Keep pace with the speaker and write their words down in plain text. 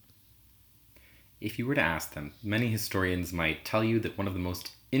If you were to ask them, many historians might tell you that one of the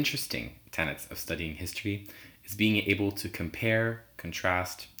most interesting tenets of studying history is being able to compare,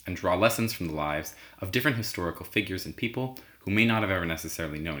 contrast, and draw lessons from the lives of different historical figures and people who may not have ever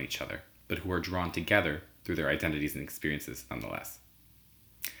necessarily known each other, but who are drawn together through their identities and experiences nonetheless.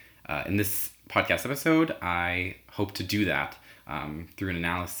 In this podcast episode, I hope to do that through an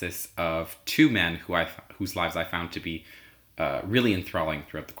analysis of two men whose lives I found to be really enthralling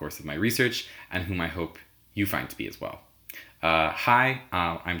throughout the course of my research, and whom I hope you find to be as well. Hi,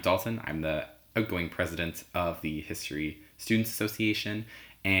 I'm Dalton. I'm the outgoing president of the History Students Association,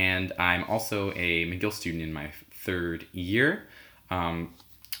 and I'm also a McGill student in my third year,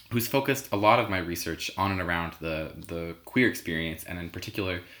 who's focused a lot of my research on and around the queer experience, and in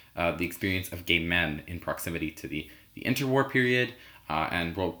particular, the experience of gay men in proximity to the interwar period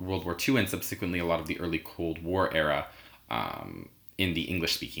and World War II, and subsequently a lot of the early Cold War era in the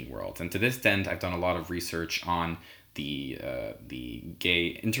English-speaking world. And to this end, I've done a lot of research on the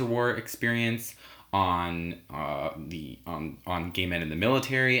gay interwar experience, on gay men in the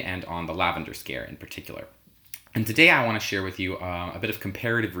military, and on the Lavender Scare in particular. And today I want to share with you a bit of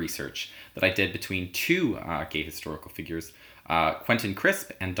comparative research that I did between two gay historical figures, Quentin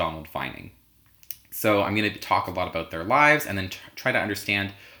Crisp and Donald Vining. So I'm going to talk a lot about their lives and then try to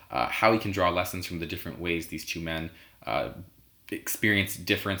understand how we can draw lessons from the different ways these two men experienced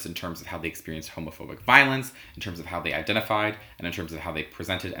difference in terms of how they experienced homophobic violence, in terms of how they identified, and in terms of how they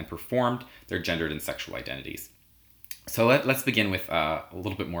presented and performed their gendered and sexual identities. So let's begin with a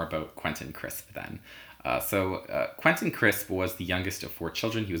little bit more about Quentin Crisp then. Quentin Crisp was the youngest of four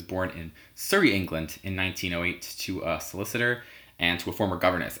children. He was born in Surrey, England in 1908 to a solicitor and to a former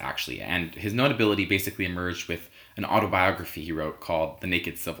governess, actually. And his notability basically emerged with an autobiography he wrote called The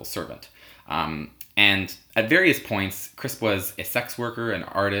Naked Civil Servant. And at various points, Crisp was a sex worker, an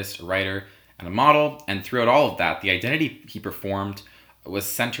artist, a writer, and a model. And throughout all of that, the identity he performed was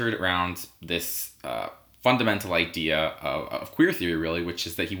centered around this fundamental idea of queer theory, really, which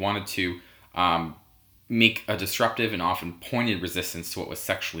is that he wanted to make a disruptive and often pointed resistance to what was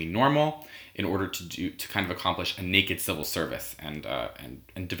sexually normal in order to kind of accomplish a naked civil service and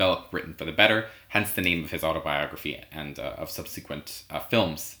develop Britain for the better, hence the name of his autobiography and of subsequent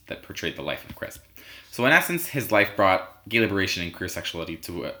films that portrayed the life of Crisp. So in essence, his life brought gay liberation and queer sexuality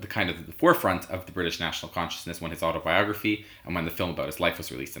to the forefront of the British national consciousness when his autobiography and when the film about his life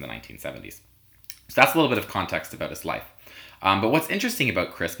was released in the 1970s. So that's a little bit of context about his life. But what's interesting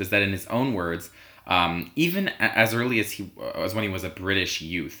about Crisp is that in his own words, even as early as when he was a British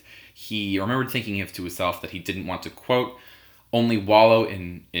youth, he remembered thinking to himself that he didn't want to, quote, only wallow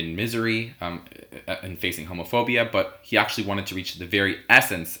in misery and facing homophobia, but he actually wanted to reach the very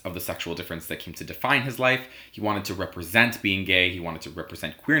essence of the sexual difference that came to define his life. He wanted to represent being gay, he wanted to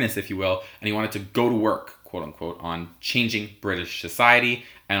represent queerness, if you will, and he wanted to go to work, quote unquote, on changing British society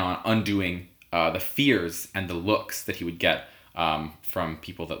and on undoing the fears and the looks that he would get from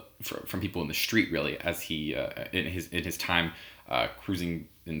people in the street, really, as he in his time cruising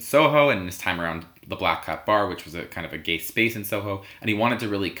in Soho and in his time around the Black Cat Bar, which was a kind of a gay space in Soho, and he wanted to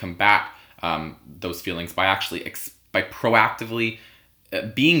really combat those feelings by proactively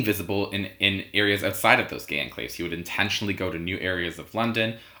being visible in areas outside of those gay enclaves. He would intentionally go to new areas of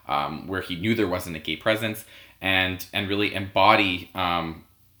London where he knew there wasn't a gay presence, and really embody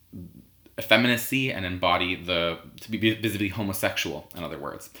effeminacy and embody to be visibly homosexual, in other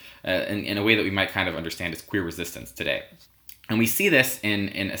words, in a way that we might kind of understand as queer resistance today. And we see this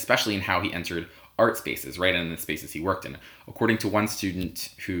especially in how he entered art spaces, right, and in the spaces he worked in. According to one student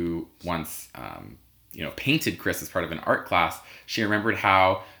who once painted Chris as part of an art class, she remembered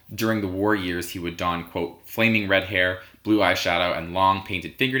how during the war years he would don, quote, flaming red hair, blue eyeshadow, and long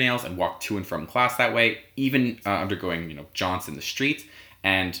painted fingernails and walk to and from class that way, even undergoing jaunts in the street.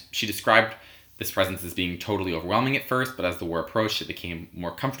 And she described this presence as being totally overwhelming at first, but as the war approached, it became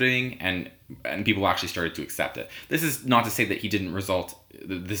more comforting, and people actually started to accept it. This is not to say that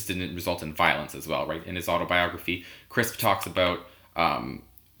this didn't result in violence as well, right? In his autobiography, Crisp talks about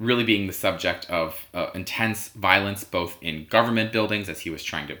really being the subject of intense violence, both in government buildings as he was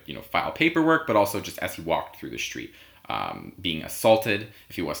trying to file paperwork, but also just as he walked through the street, being assaulted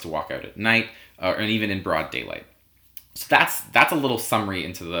if he was to walk out at night, and even in broad daylight. So that's a little summary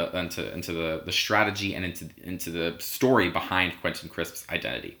into the strategy and into the story behind Quentin Crisp's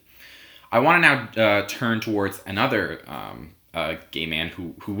identity. I want to now turn towards another gay man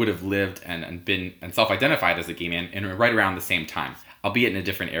who would have lived and been and self-identified as a gay man in right around the same time, albeit in a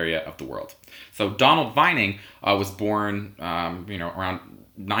different area of the world. So Donald Vining was born around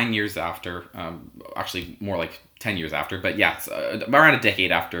 9 years after, actually more like 10 years after, but yeah, it's, around a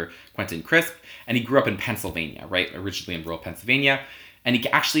decade after Quentin Crisp, and he grew up in Pennsylvania, right? Originally in rural Pennsylvania. And he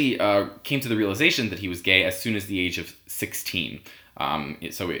actually came to the realization that he was gay as soon as the age of 16. In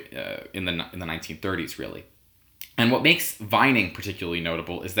the 1930s, really. And what makes Vining particularly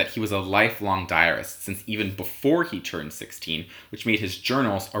notable is that he was a lifelong diarist since even before he turned 16, which made his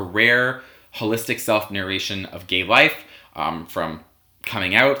journals a rare, holistic self-narration of gay life, from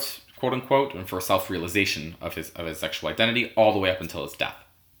coming out, quote unquote, and for self-realization of his sexual identity, all the way up until his death,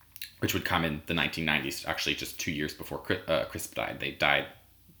 which would come in the 1990s, actually just 2 years before Crisp died. They died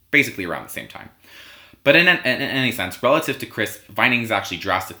basically around the same time. But in any sense, relative to Crisp, Vining is actually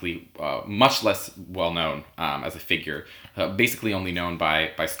drastically much less well known as a figure, basically only known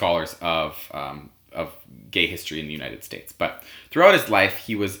by scholars of gay history in the United States. But throughout his life,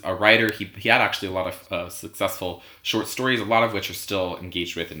 he was a writer. He had actually a lot of successful short stories, a lot of which are still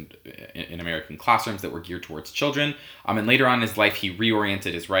engaged with in American classrooms that were geared towards children. And later on in his life, he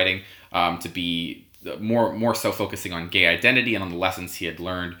reoriented his writing to be more so focusing on gay identity and on the lessons he had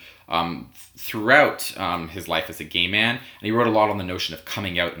learned throughout his life as a gay man. And he wrote a lot on the notion of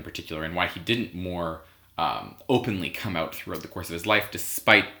coming out in particular, and why he didn't more openly come out throughout the course of his life,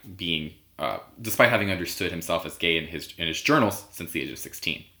 despite having understood himself as gay in his journals since the age of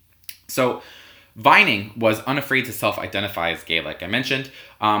 16. So Vining was unafraid to self-identify as gay, like I mentioned,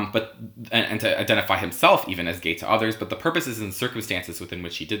 and to identify himself even as gay to others. But the purposes and circumstances within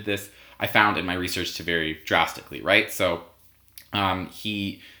which he did this, I found in my research to vary drastically, right? So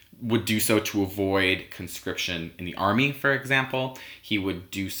he would do so to avoid conscription in the army, for example. He would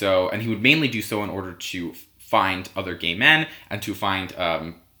do so, and he would mainly do so in order to find other gay men and to find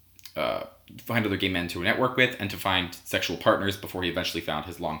other gay men to network with and to find sexual partners before he eventually found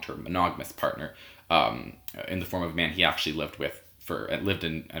his long-term monogamous partner in the form of a man he actually lived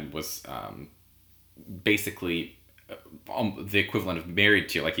in and was basically the equivalent of married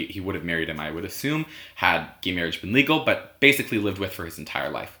to. Like he would have married him, I would assume, had gay marriage been legal, but basically lived with for his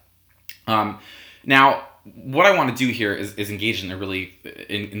entire life. Now, what I want to do here is engage in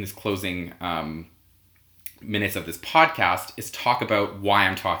in this closing minutes of this podcast is talk about why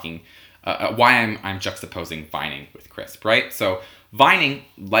I'm juxtaposing Vining with Crisp, right? So Vining,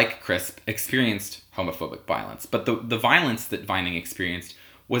 like Crisp, experienced homophobic violence, but the violence that Vining experienced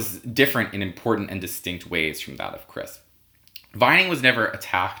was different in important and distinct ways from that of Crisp. Vining was never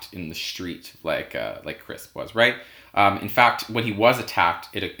attacked in the street like Crisp was, right? In fact, when he was attacked,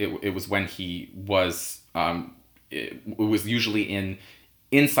 it was when he was it was usually in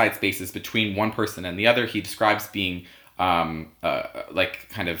inside spaces between one person and the other. He describes being like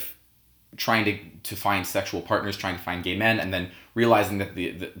kind of trying to find sexual partners, trying to find gay men, and then realizing that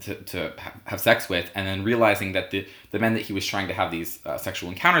to have sex with, and then realizing that the men that he was trying to have these sexual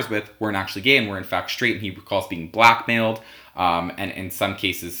encounters with weren't actually gay and were in fact straight, and he recalls being blackmailed and in some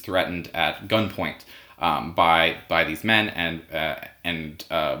cases threatened at gunpoint by these men and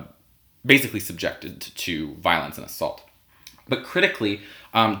basically subjected to violence and assault. But critically,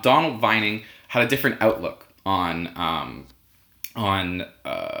 Donald Vining had a different outlook on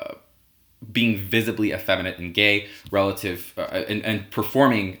being visibly effeminate and gay relative and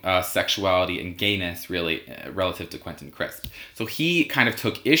performing sexuality and gayness really relative to Quentin Crisp. So he kind of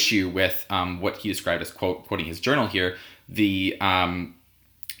took issue with what he described as, quoting his journal here, the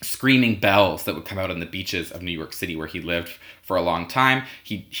screaming bells that would come out on the beaches of New York City where he lived for a long time.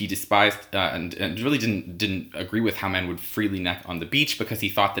 He despised and really didn't agree with how men would freely neck on the beach, because he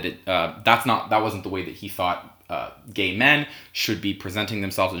thought that that wasn't the way that he thought gay men should be presenting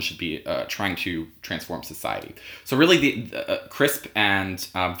themselves and should be trying to transform society. So really the Crisp and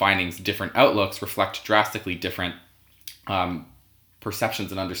Vining's different outlooks reflect drastically different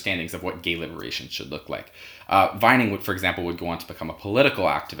perceptions and understandings of what gay liberation should look like. Vining, for example, would go on to become a political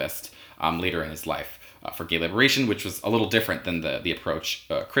activist later in his life for gay liberation, which was a little different than the approach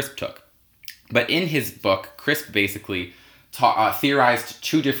Crisp took. But in his book, Crisp basically theorized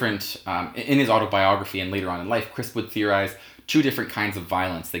two different, in his autobiography and later on in life, Crisp would theorize two different kinds of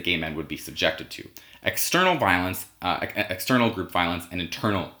violence that gay men would be subjected to. External violence, external group violence, and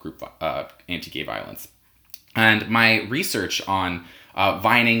internal group anti-gay violence. And my research on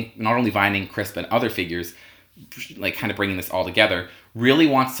Vining, not only Vining, Crisp, and other figures, like kind of bringing this all together, really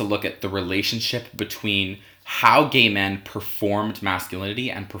wants to look at the relationship between how gay men performed masculinity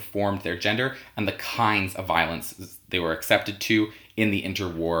and performed their gender and the kinds of violence they were accepted to in the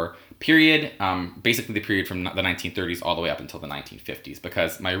interwar period, basically the period from the 1930s all the way up until the 1950s,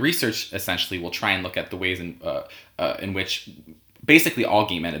 because my research essentially will try and look at the ways in which basically all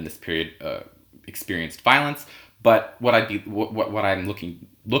gay men in this period experienced violence, But what I'm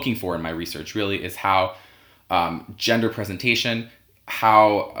looking for in my research really is how gender presentation,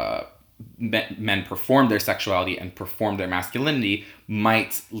 how men perform their sexuality and perform their masculinity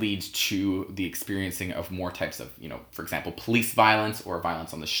might lead to the experiencing of more types of, for example, police violence or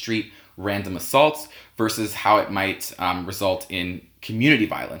violence on the street, random assaults, versus how it might result in community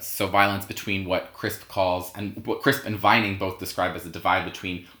violence. So violence between what Crisp and Vining both describe as a divide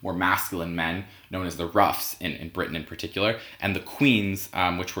between more masculine men, known as the roughs in Britain in particular, and the queens,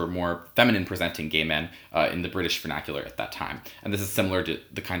 which were more feminine presenting gay men in the British vernacular at that time. And this is similar to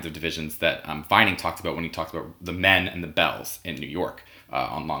the kinds of divisions that Vining talks about when he talks about the men and the belles in New York.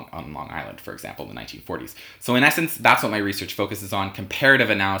 On Long Island, for example, in the 1940s. So in essence, that's what my research focuses on, comparative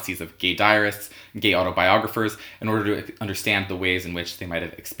analyses of gay diarists, gay autobiographers, in order to understand the ways in which they might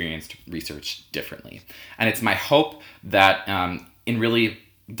have experienced research differently. And it's my hope that in really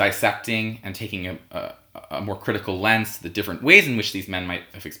dissecting and taking a more critical lens to the different ways in which these men might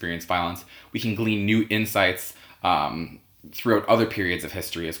have experienced violence, we can glean new insights throughout other periods of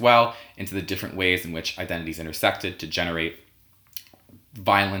history as well into the different ways in which identities intersected to generate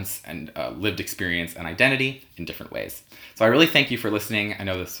violence and lived experience and identity in different ways. So I really thank you for listening. I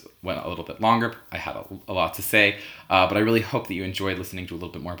know this went a little bit longer. I had a lot to say, but I really hope that you enjoyed listening to a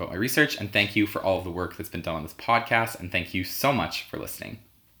little bit more about my research, and thank you for all of the work that's been done on this podcast, and thank you so much for listening.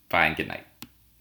 Bye and good night.